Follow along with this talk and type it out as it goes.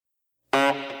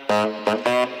Welcome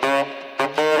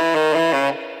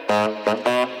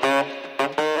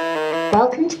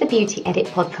to the Beauty Edit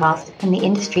podcast from the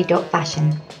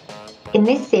industry.fashion. In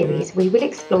this series, we will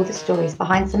explore the stories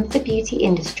behind some of the beauty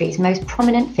industry's most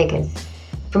prominent figures.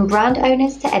 From brand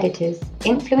owners to editors,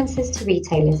 influencers to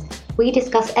retailers, we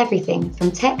discuss everything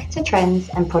from tech to trends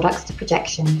and products to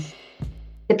projections.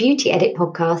 The Beauty Edit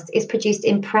podcast is produced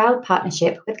in proud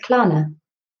partnership with Klarna.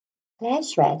 Claire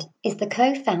Shred is the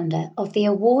co-founder of the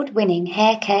award-winning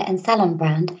hair care and salon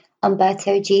brand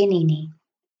Umberto Giannini.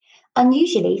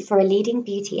 Unusually for a leading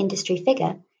beauty industry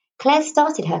figure, Claire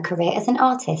started her career as an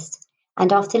artist,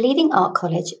 and after leaving art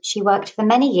college, she worked for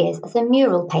many years as a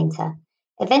mural painter,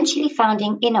 eventually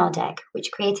founding Inardec,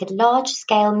 which created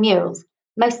large-scale murals,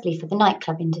 mostly for the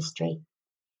nightclub industry.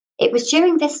 It was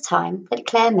during this time that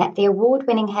Claire met the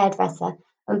award-winning hairdresser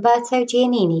Umberto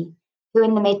Giannini, who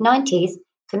in the mid-90s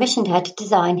commissioned her to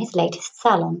design his latest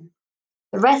salon.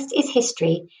 The rest is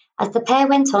history, as the pair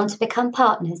went on to become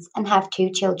partners and have 2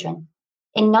 children.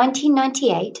 In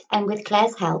 1998, and with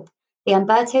Claire's help, the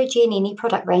Umberto Giannini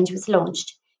product range was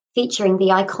launched, featuring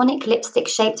the iconic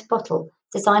lipstick-shaped bottle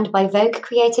designed by Vogue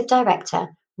creative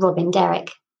director Robin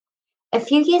Derrick. A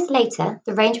few years later,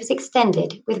 the range was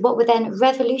extended with what were then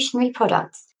revolutionary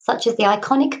products, such as the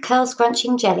iconic curl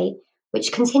scrunching jelly,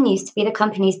 which continues to be the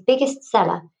company's biggest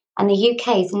seller and the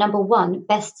UK's #1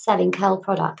 best-selling curl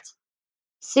product.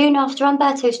 Soon after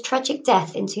Umberto's tragic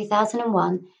death in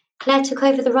 2001, Claire took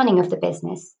over the running of the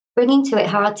business, bringing to it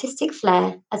her artistic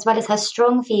flair as well as her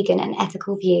strong vegan and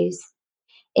ethical views.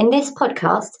 In this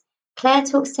podcast, Claire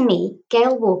talks to me,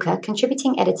 Gail Walker,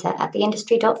 contributing editor at the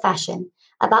industry.fashion,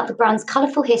 about the brand's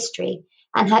colourful history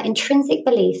and her intrinsic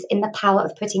belief in the power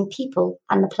of putting people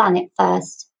and the planet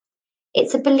first.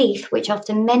 It's a belief which,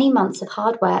 after many months of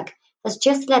hard work, has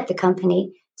just led the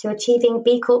company to achieving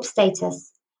B Corp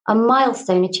status, a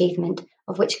milestone achievement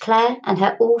of which Claire and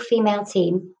her all-female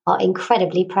team are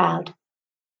incredibly proud.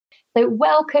 So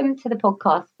welcome to the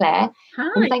podcast, Claire.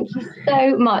 Hi. And thank you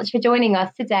so much for joining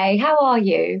us today. How are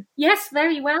you? Yes,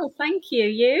 very well. Thank you.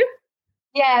 You?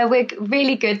 Yeah, we're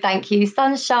really good, thank you.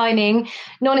 Sun's shining,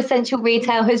 non-essential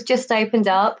retail has just opened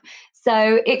up.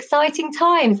 So exciting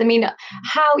times. I mean,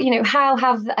 how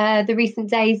have the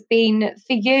recent days been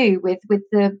for you with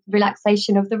the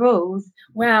relaxation of the rules?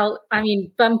 Well, I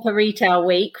mean, bumper retail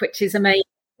week, which is amazing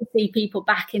to see people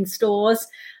back in stores.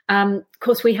 Of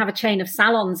course, we have a chain of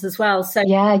salons as well. So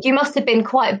yeah, you must have been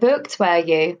quite booked, were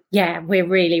you? Yeah, we're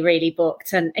really, really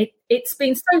booked. And it's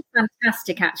been so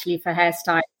fantastic, actually, for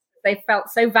hairstylists. They felt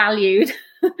so valued.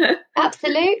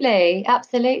 Absolutely.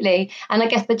 And I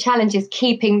guess the challenge is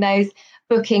keeping those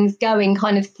bookings going,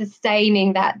 kind of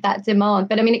sustaining that demand.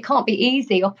 But I mean, it can't be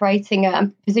easy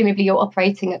operating presumably you're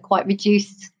operating at quite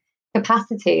reduced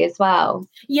capacity as well.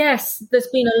 Yes, there's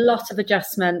been a lot of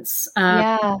adjustments.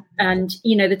 And,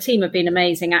 the team have been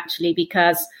amazing, actually,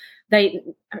 because I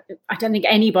don't think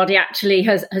anybody actually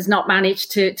has not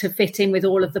managed to fit in with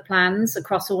all of the plans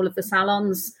across all of the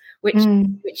salons,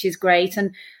 which is great.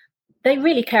 And they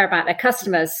really care about their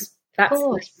customers. That's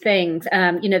the thing.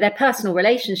 Their personal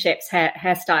relationships,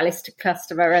 hairstylist to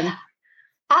customer. And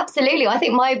absolutely. I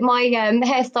think my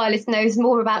hairstylist knows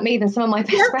more about me than some of my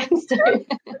best friends do.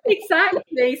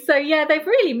 Exactly. So, yeah, they've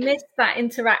really missed that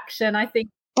interaction, I think.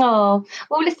 Oh,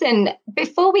 well, listen,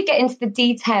 before we get into the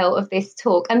detail of this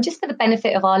talk, just for the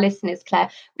benefit of our listeners, Claire,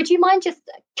 would you mind just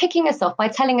kicking us off by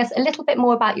telling us a little bit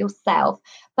more about yourself,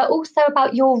 but also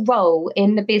about your role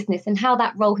in the business and how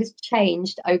that role has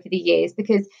changed over the years?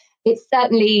 Because it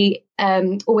certainly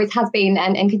always has been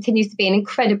and continues to be an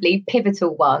incredibly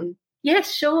pivotal one.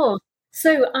 Yes, sure.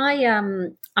 So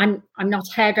I'm not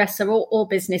a hairdresser or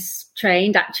business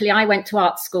trained. Actually, I went to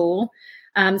art school.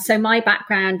 So my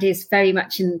background is very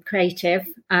much in creative.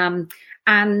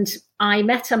 And I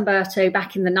met Umberto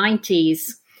back in the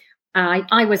 90s.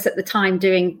 I was at the time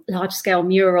doing large scale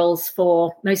murals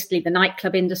for mostly the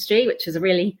nightclub industry, which was a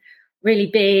really, really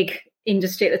big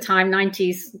industry at the time.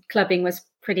 90s clubbing was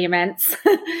pretty immense.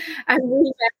 And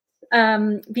we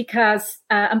met because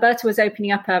Umberto was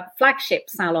opening up a flagship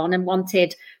salon and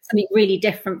wanted something really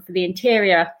different for the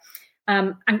interior.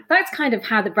 And that's kind of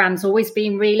how the brand's always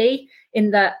been, really,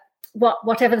 in that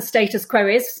whatever the status quo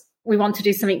is, we want to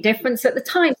do something different. So at the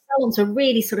time, salons were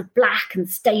really sort of black and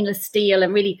stainless steel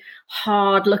and really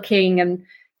hard looking and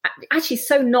actually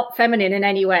so not feminine in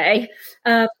any way.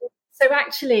 So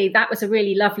actually, that was a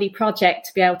really lovely project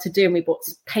to be able to do. And we brought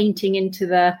painting into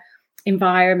the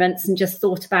environments and just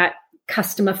thought about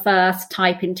customer first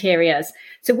type interiors.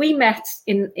 So we met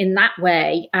in that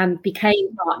way and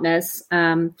became partners.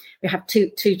 We have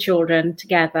two children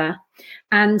together.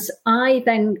 And I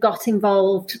then got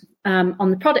involved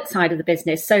on the product side of the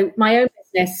business. So my own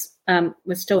business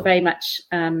was still very much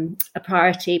a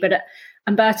priority, but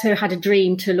Umberto had a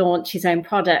dream to launch his own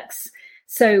products.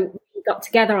 So we got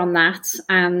together on that,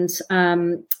 and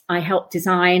I helped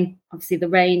design, obviously, the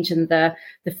range and the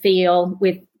feel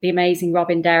with the amazing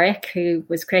Robin Derrick, who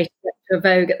was creative director of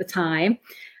Vogue at the time.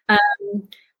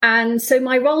 And so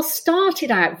my role started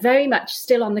out very much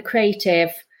still on the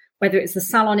creative, whether it's the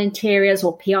salon interiors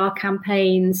or PR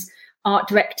campaigns, art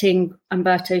directing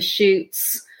Umberto's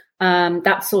shoots,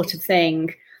 that sort of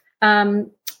thing.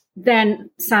 Then,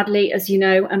 sadly, as you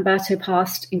know, Umberto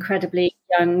passed incredibly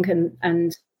young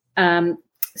and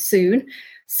soon.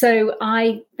 So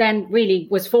I then really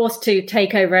was forced to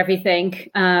take over everything,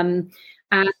 and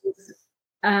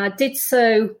did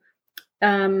so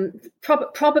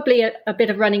probably a bit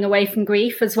of running away from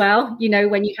grief as well. You know,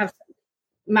 when you have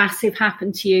massive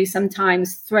happen to you,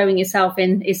 sometimes throwing yourself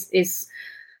in is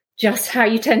just how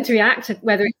you tend to react.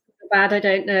 Whether it's bad, I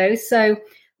don't know. So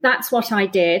that's what I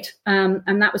did,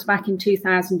 and that was back in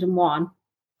 2001.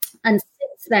 And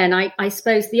since then, I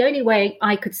suppose the only way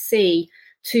I could see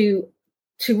to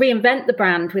reinvent the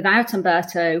brand without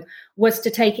Umberto was to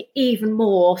take it even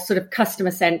more sort of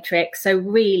customer centric. So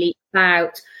really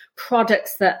about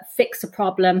products that fix a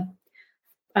problem,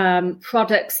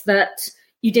 products that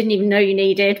you didn't even know you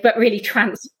needed, but really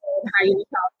transform how you look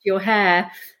after your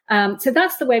hair. So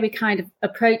that's the way we kind of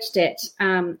approached it.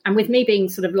 And with me being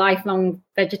sort of lifelong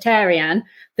vegetarian,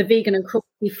 the vegan and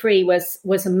cruelty free was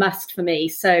a must for me.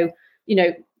 So, you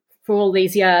know, for all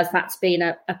these years, that's been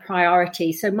a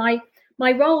priority. So my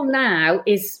role now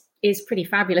is pretty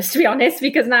fabulous, to be honest,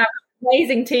 because now I'm an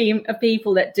amazing team of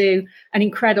people that do an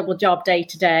incredible job day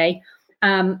to day.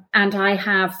 And I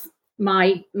have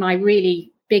my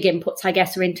really big inputs, I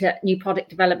guess, are into new product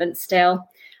development still,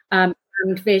 and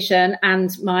vision,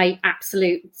 and my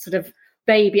absolute sort of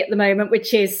baby at the moment,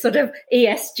 which is sort of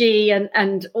ESG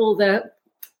and all the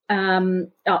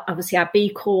obviously our B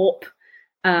Corp,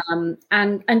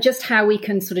 and just how we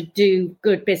can sort of do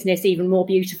good business even more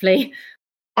beautifully.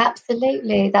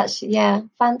 Absolutely. That's,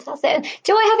 fantastic.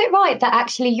 Do I have it right that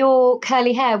actually your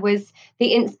curly hair was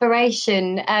the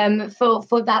inspiration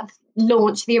for that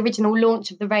launch, the original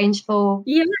launch of the range for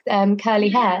curly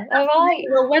hair? All right.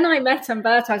 Well, when I met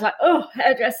Umberto, I was like, oh,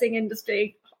 hairdressing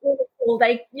industry.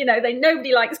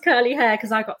 Nobody likes curly hair,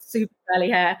 because I got super curly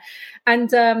hair.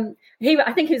 And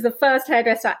I think he was the first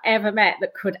hairdresser I ever met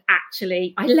that could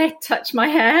actually, I let touch my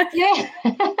hair. Yeah.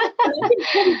 And I think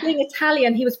probably being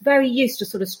Italian, he was very used to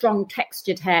sort of strong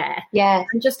textured hair. Yeah.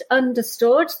 And just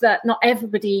understood that not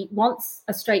everybody wants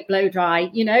a straight blow dry.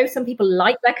 You know, some people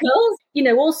like their curls. You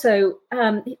know, also,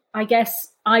 I guess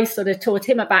I sort of taught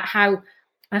him about how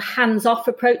a hands-off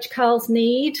approach curls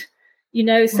need. You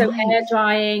know, so hair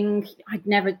drying, I'd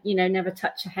never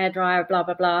touch a hairdryer, blah,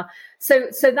 blah, blah. So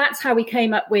that's how we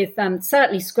came up with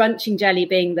certainly scrunching jelly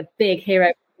being the big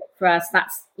hero for us.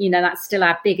 That's still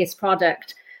our biggest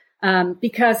product,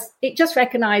 because it just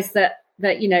recognised that,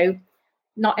 you know,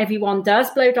 not everyone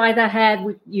does blow dry their hair.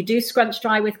 You do scrunch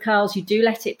dry with curls. You do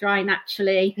let it dry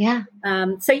naturally. Yeah.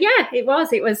 It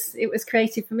was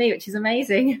creative for me, which is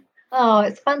amazing. Oh,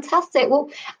 it's fantastic. Well,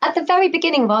 at the very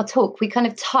beginning of our talk, we kind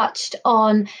of touched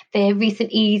on the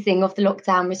recent easing of the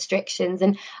lockdown restrictions.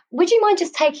 And would you mind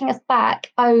just taking us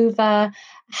back over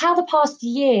how the past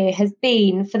year has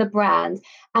been for the brand,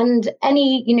 and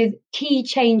any, you know, key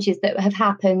changes that have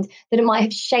happened that it might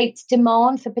have shaped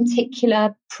demand for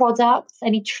particular products,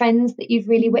 any trends that you've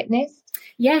really witnessed?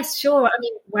 Yes, sure. I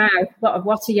mean, wow,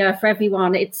 what a year for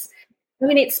everyone. It's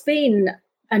been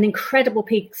an incredible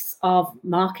piece of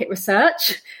market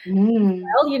research.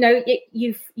 Well, you know,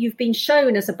 you've been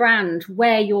shown as a brand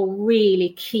where your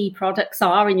really key products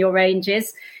are in your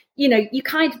ranges. You know, you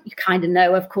kind of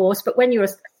know, of course, but when you're a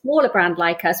smaller brand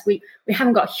like us, we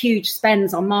haven't got huge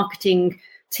spends on marketing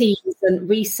teams and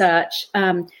research.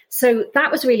 So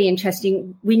that was really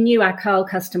interesting. We knew our curl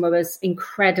customer was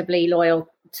incredibly loyal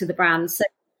to the brand. So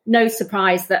no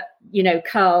surprise that, you know,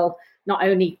 curl not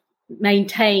only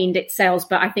maintained its sales,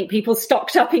 but I think people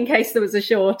stocked up in case there was a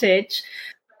shortage.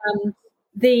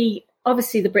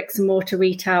 Obviously the bricks and mortar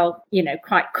retail, you know,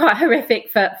 quite horrific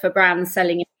for brands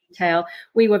selling in retail.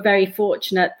 We were very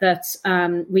fortunate that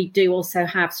we do also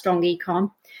have strong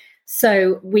e-com,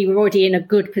 so we were already in a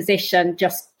good position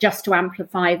just to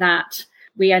amplify that.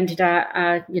 We ended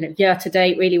our year to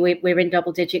date, really we're in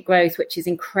double digit growth, which is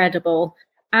incredible.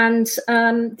 And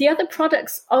the other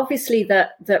products, obviously,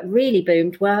 that really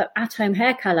boomed were at-home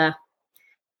hair colour.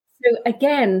 So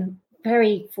again,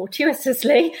 very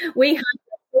fortuitously, we had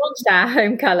launched our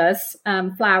home colours,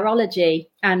 Flowerology,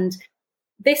 and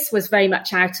this was very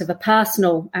much out of a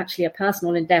personal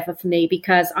endeavor for me,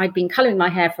 because I'd been coloring my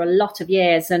hair for a lot of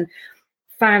years and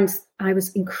found I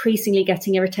was increasingly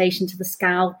getting irritation to the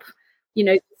scalp.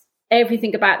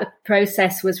 Everything about the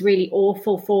process was really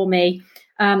awful for me.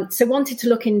 So wanted to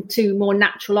look into more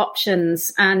natural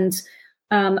options. And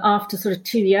after sort of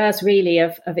 2 years really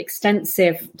of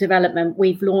extensive development,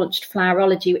 we've launched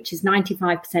Flowerology, which is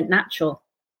 95% natural.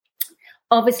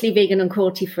 Obviously vegan and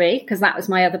cruelty-free, because that was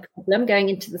my other problem going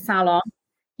into the salon.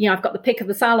 I've got the pick of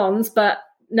the salons, but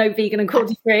no vegan and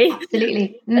cruelty-free.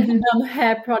 Absolutely.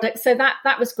 Hair products. So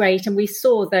that was great. And we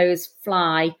saw those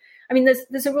fly. I mean,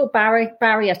 there's a real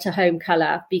barrier to home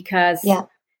colour because,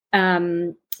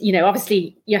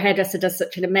 obviously your hairdresser does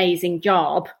such an amazing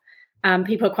job.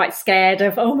 People are quite scared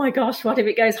of, oh my gosh, what if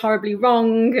it goes horribly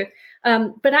wrong?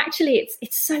 But actually,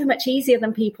 it's so much easier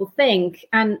than people think.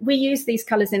 And we use these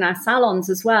colours in our salons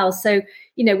as well. So,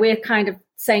 we're kind of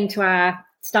saying to our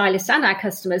stylists and our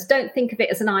customers, don't think of it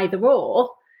as an either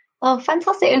or. Oh,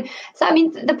 fantastic. And so, I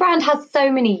mean, the brand has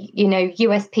so many,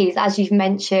 USPs, as you've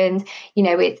mentioned,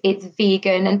 it's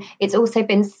vegan, and it's also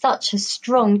been such a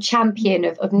strong champion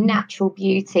of natural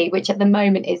beauty, which at the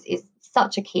moment is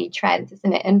such a key trend,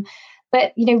 isn't it?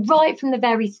 But, right from the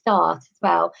very start as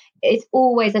well, it's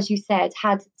always, as you said,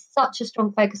 had such a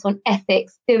strong focus on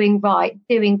ethics, doing right,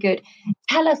 doing good.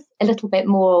 Tell us a little bit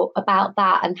more about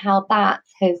that and how that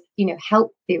has,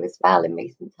 helped you as well in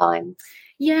recent times.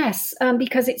 Yes,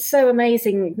 because it's so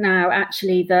amazing now,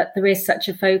 actually, that there is such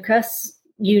a focus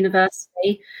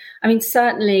universally. I mean,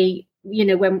 certainly,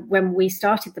 when we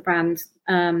started the brand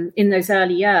in those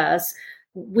early years,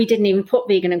 we didn't even put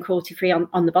vegan and cruelty-free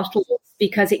on the bottles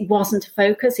because it wasn't a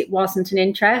focus, it wasn't an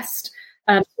interest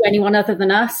to anyone other than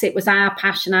us. It was our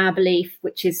passion, our belief,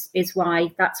 which is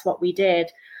why that's what we did.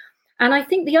 And I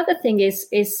think the other thing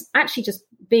is actually just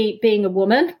being a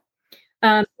woman.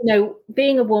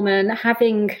 Being a woman,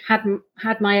 having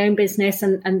had my own business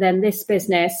and then this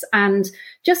business, and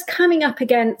just coming up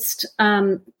against,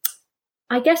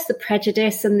 I guess, the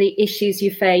prejudice and the issues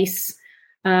you face.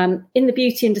 In the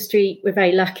beauty industry, we're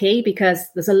very lucky because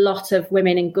there's a lot of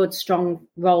women in good, strong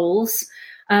roles.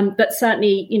 But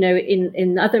certainly,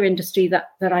 in other industry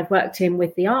that I've worked in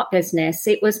with the art business,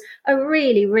 it was a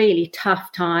really, really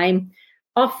tough time.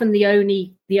 Often the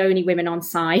only women on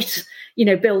site,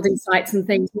 building sites and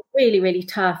things were really, really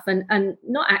tough. And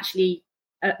not actually,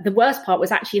 the worst part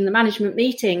was actually in the management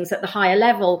meetings at the higher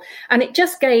level. And it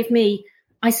just gave me,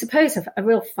 I suppose, a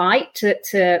real fight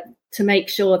to make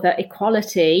sure that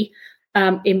equality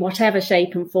in whatever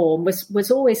shape and form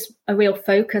was always a real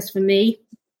focus for me.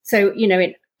 So,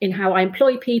 in how I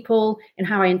employ people, in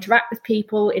how I interact with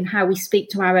people, in how we speak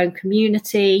to our own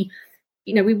community,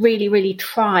 we really, really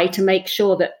try to make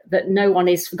sure that no one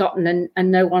is forgotten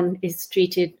and no one is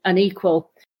treated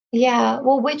unequal. Yeah,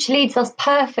 well, which leads us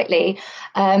perfectly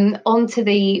onto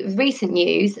the recent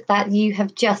news that you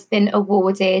have just been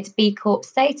awarded B Corp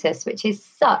status, which is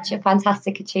such a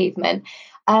fantastic achievement.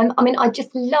 I'd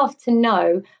just love to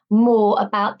know more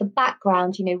about the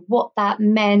background, what that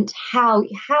meant, how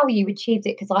you achieved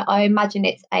it, because I imagine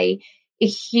it's a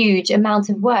huge amount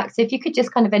of work. So if you could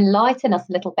just kind of enlighten us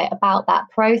a little bit about that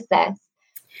process.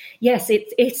 Yes,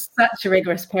 it's such a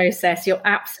rigorous process. You're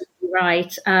absolutely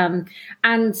right. And,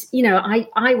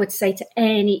 I would say to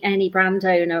any brand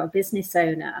owner or business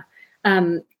owner,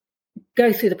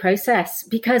 go through the process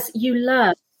because you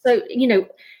learn. So,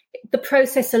 the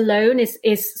process alone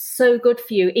is so good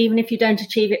for you, even if you don't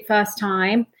achieve it first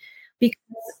time.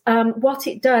 Because what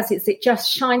it does is it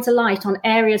just shines a light on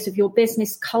areas of your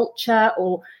business culture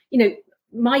or,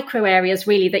 micro areas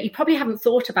really that you probably haven't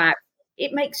thought about.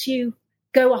 It makes you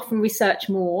go off and research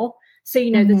more. So,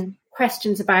 there's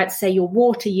questions about, say, your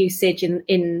water usage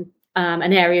in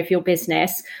an area of your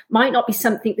business might not be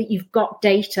something that you've got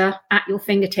data at your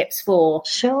fingertips for.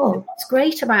 Sure. So what's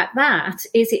great about that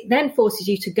is it then forces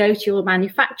you to go to your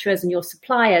manufacturers and your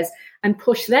suppliers and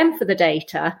push them for the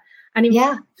data. And in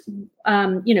fact,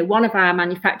 one of our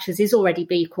manufacturers is already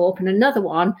B Corp and another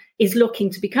one is looking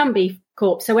to become B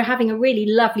Corp. So we're having a really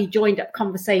lovely joined up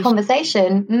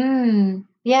conversation.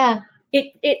 Yeah.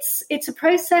 It's a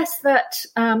process that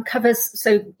covers,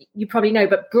 so you probably know,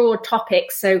 but broad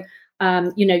topics. So,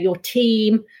 your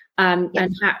team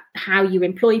and how you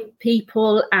employ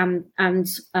people. And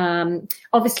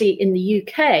obviously in the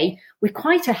UK, we're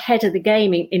quite ahead of the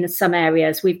game in some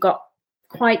areas. We've got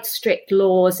quite strict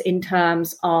laws in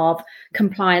terms of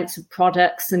compliance of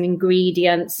products and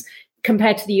ingredients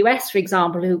compared to the US, for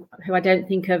example, who I don't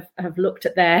think have looked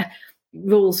at their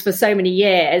rules for so many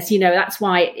years. That's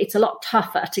why it's a lot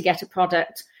tougher to get a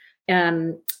product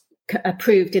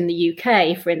approved in the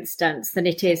UK, for instance, than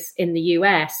it is in the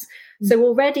US. So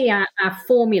already our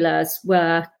formulas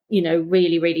were,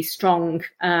 really, really strong.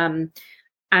 And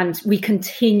we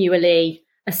continually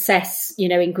assess,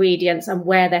 ingredients and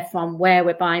where they're from, where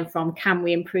we're buying from. Can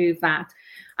we improve that?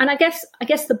 And I guess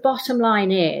the bottom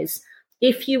line is,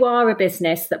 if you are a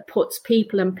business that puts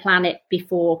people and planet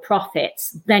before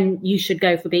profits, then you should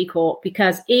go for B Corp,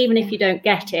 because even if you don't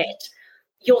get it,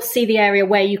 you'll see the area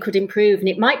where you could improve. And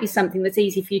it might be something that's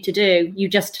easy for you to do. You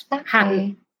just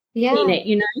haven't seen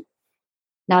it,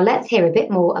 Now let's hear a bit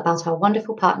more about our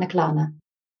wonderful partner, Klarna.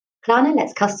 Klarna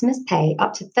lets customers pay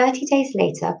up to 30 days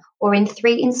later or in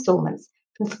 3 installments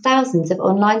from thousands of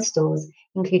online stores,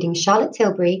 including Charlotte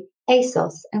Tilbury,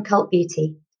 ASOS and Cult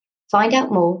Beauty. Find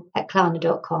out more at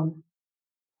Klarna.com.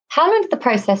 How long did the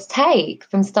process take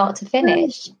from start to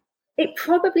finish? It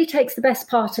probably takes the best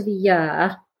part of a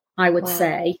year, I would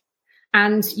say.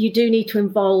 And you do need to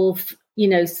involve,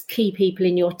 key people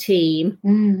in your team.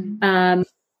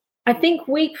 I think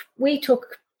we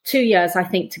took 2 years, I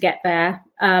think, to get there,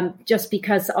 just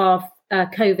because of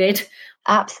COVID.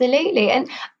 Absolutely. And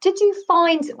did you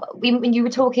find, when you were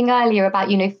talking earlier about,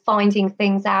 finding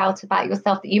things out about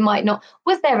yourself that you might not,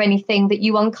 was there anything that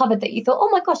you uncovered that you thought, oh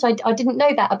my gosh, I didn't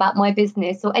know that about my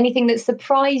business, or anything that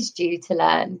surprised you to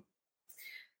learn?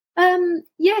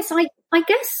 Yes, I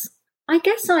guess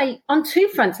I, on 2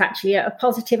 fronts, actually, a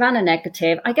positive and a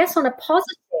negative. I guess on a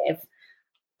positive,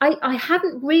 I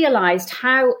hadn't realised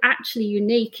how actually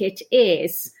unique it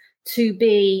is to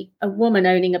be a woman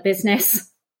owning a business.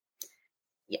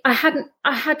 I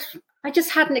just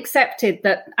hadn't accepted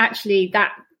that actually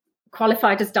that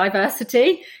qualified as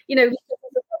diversity.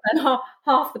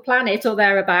 Half the planet or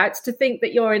thereabouts, to think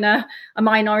that you're in a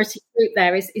minority group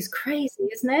there is crazy,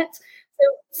 isn't it?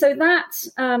 So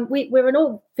that we're an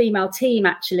all-female team,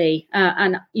 actually,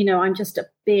 and I'm just a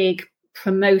big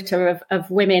promoter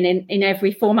of women in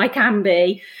every form I can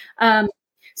be.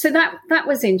 So that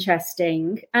was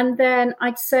interesting. And then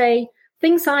I'd say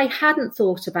things I hadn't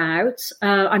thought about.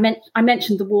 I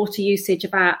mentioned the water usage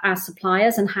of our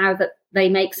suppliers and how that they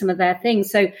make some of their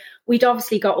things. So we'd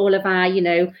obviously got all of our,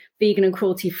 vegan and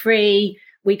cruelty free.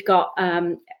 We'd got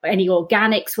any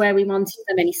organics where we wanted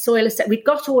them, any soil. We'd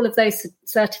got all of those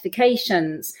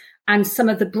certifications and some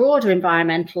of the broader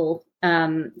environmental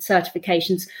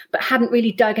certifications, but hadn't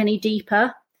really dug any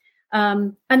deeper.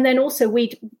 And then also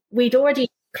we'd already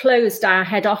closed our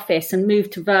head office and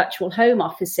moved to virtual home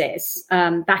offices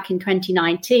back in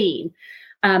 2019.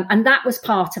 And that was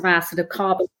part of our sort of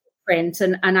carbon footprint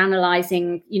and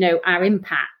analysing, our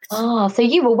impact. Oh, so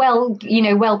you were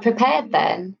well prepared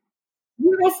then.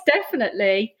 Yes,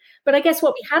 definitely. But I guess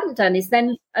what we hadn't done is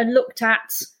then looked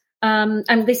at,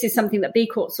 and this is something that B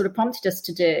Corp sort of prompted us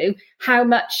to do, how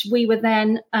much we were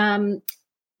then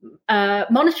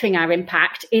monitoring our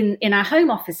impact in our home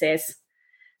offices.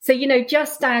 So,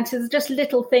 just down to just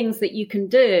little things that you can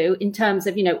do in terms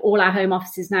of, all our home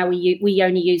offices now, we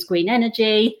only use green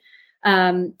energy.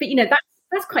 But,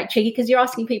 that's quite tricky because you're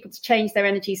asking people to change their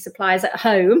energy suppliers at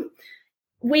home.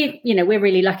 We're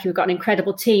really lucky. We've got an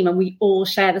incredible team and we all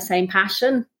share the same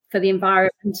passion for the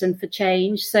environment and for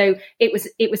change. So it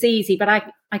was easy, but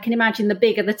I can imagine the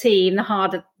bigger the team, the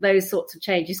harder those sorts of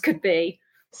changes could be.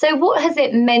 So what has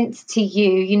it meant to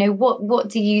you? What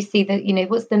do you see that,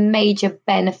 what's the major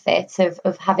benefit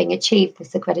of having achieved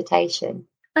this accreditation?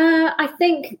 I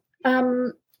think,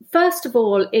 first of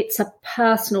all, it's a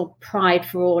personal pride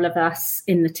for all of us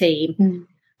in the team.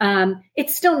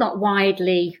 It's still not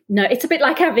widely known. It's a bit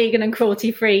like our vegan and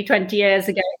cruelty free 20 years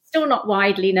ago. It's still not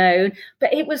widely known,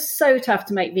 but it was so tough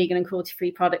to make vegan and cruelty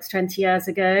free products 20 years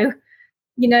ago,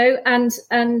 and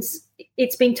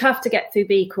it's been tough to get through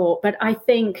B Corp, but I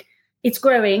think it's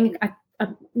growing.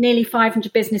 Nearly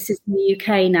 500 businesses in the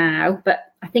UK now,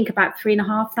 but I think about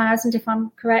 3,500, if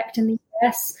I'm correct, in the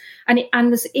US. And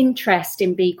there's interest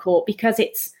in B Corp because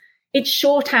it's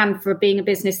shorthand for being a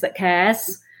business that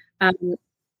cares.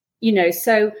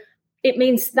 So it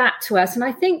means that to us. And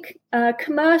I think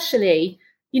commercially,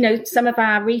 some of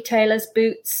our retailers,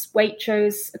 Boots,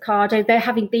 Waitrose, Ocado, they're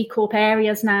having B Corp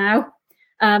areas now.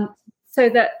 So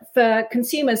that for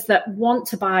consumers that want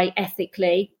to buy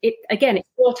ethically, it's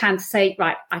shorthand to say,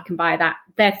 right, I can buy that.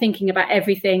 They're thinking about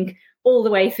everything all the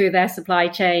way through their supply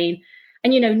chain.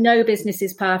 And, no business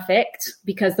is perfect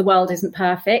because the world isn't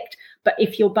perfect. But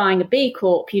if you're buying a B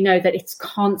Corp, you know that it's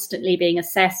constantly being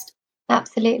assessed.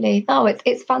 Absolutely. Oh,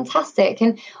 it's fantastic.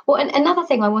 And another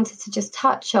thing I wanted to just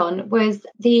touch on was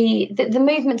the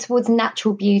movement towards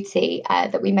natural beauty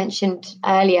that we mentioned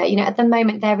earlier. At the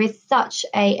moment, there is such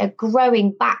a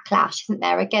growing backlash, isn't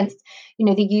there, against,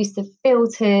 the use of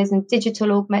filters and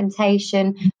digital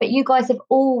augmentation. But you guys have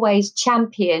always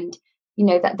championed,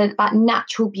 that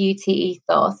natural beauty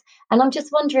ethos. And I'm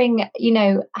just wondering,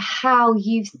 how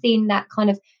you've seen that kind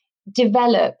of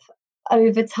develop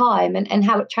over time and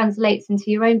how it translates into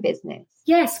your own business.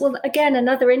 Yes, well, again,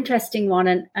 another interesting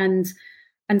one and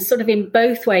sort of in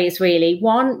both ways, really.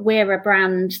 One, we're a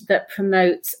brand that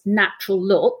promotes natural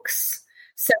looks.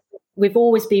 So we've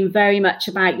always been very much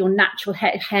about your natural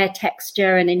hair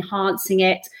texture and enhancing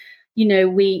it.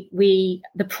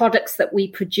 The products that we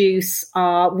produce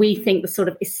are, we think, the sort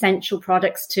of essential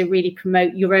products to really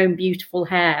promote your own beautiful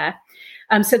hair.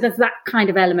 So there's that kind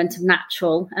of element of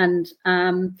natural, and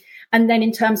then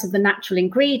in terms of the natural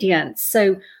ingredients,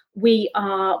 so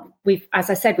as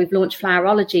I said, we've launched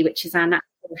Flowerology, which is our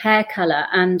natural hair color,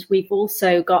 and we've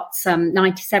also got some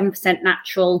 97%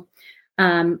 natural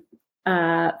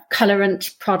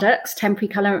colorant products,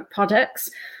 temporary colorant products.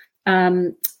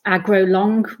 Our Grow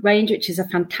Long range, which is a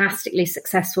fantastically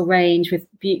successful range with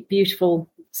beautiful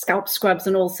scalp scrubs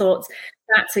and all sorts.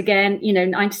 That's again,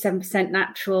 97%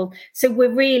 natural. So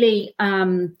we're really,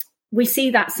 we see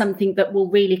that's something that will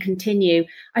really continue.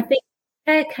 I think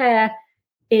hair care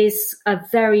is a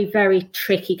very, very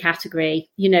tricky category,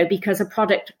 because a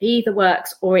product either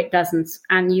works or it doesn't,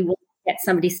 and you will get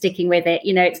somebody sticking with it.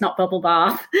 It's not bubble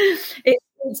bath.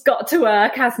 It's got to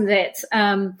work, hasn't it?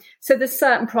 So there's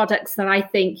certain products that I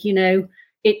think,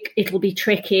 it'll be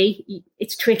tricky.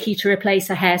 It's tricky to replace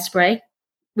a hairspray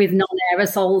with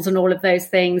non-aerosols and all of those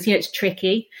things. It's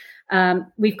tricky.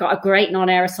 We've got a great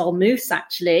non-aerosol mousse,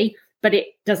 actually, but it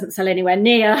doesn't sell anywhere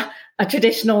near a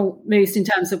traditional mousse in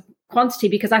terms of quantity,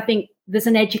 because I think there's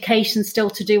an education still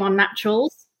to do on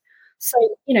naturals. So,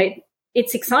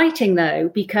 it's exciting,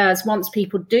 though, because once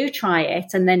people do try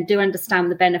it and then do understand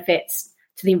the benefits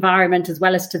to the environment as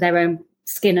well as to their own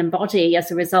skin and body as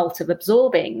a result of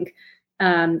absorbing,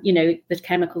 the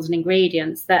chemicals and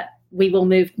ingredients, that we will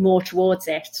move more towards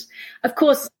it. Of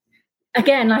course,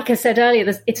 again, like I said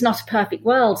earlier, it's not a perfect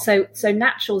world. So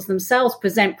naturals themselves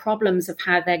present problems of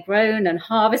how they're grown and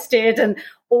harvested and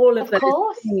all of those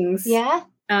things. Yeah.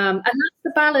 And that's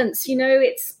the balance.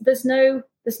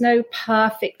 There's no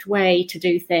perfect way to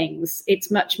do things.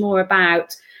 It's much more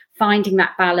about finding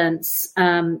that balance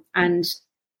and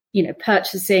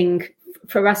purchasing,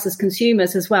 for us as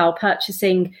consumers as well,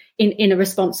 purchasing in a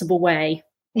responsible way.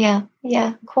 Yeah,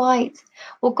 quite.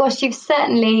 Well, gosh, you've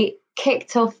certainly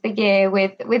kicked off the year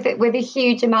with a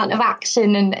huge amount of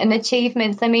action and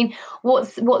achievements. I mean,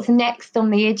 what's next on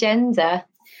the agenda?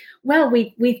 Well,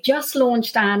 we've just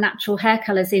launched our natural hair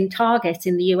colours in Target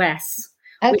in the US.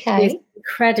 Okay. Which is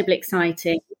incredibly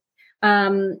exciting.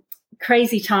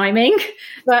 Crazy timing,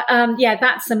 but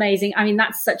that's amazing. I mean,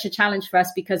 that's such a challenge for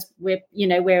us because we're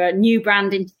a new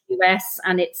brand into the US,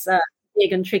 and it's a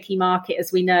big and tricky market,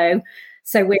 as we know.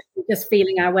 So we're just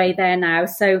feeling our way there now.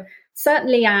 So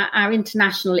certainly our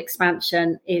international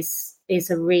expansion is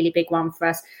a really big one for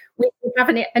us. We have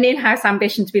an in-house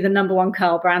ambition to be the number one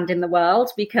curl brand in the world,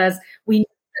 because we know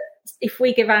that if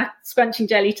we give our scrunching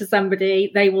jelly to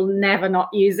somebody, they will never not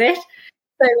use it.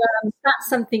 So that's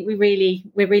something we're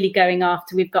really going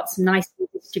after. We've got some nice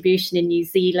distribution in New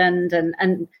Zealand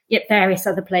and yet various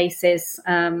other places.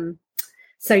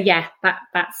 So yeah,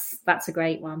 that's a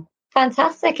great one.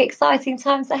 Fantastic, exciting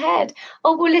times ahead.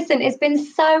 Oh, well, listen, it's been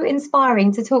so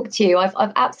inspiring to talk to you.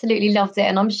 I've absolutely loved it,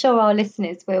 and I'm sure our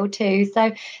listeners will too.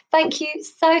 So thank you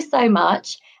so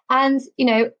much, and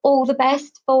all the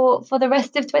best for the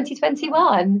rest of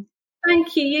 2021.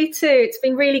 Thank you. You too. It's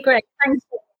been really great. Thank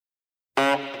you.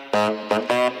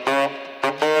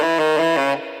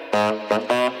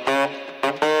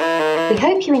 We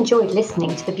hope you enjoyed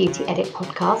listening to the Beauty Edit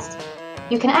podcast.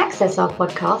 You can access our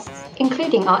podcasts,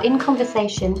 including our In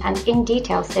Conversation and In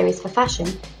Detail series for fashion,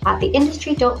 at the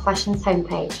Industry.Fashion's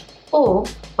homepage, or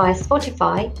via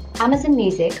Spotify, Amazon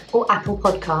Music, or Apple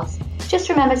Podcasts. Just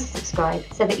remember to subscribe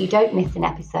so that you don't miss an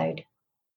episode.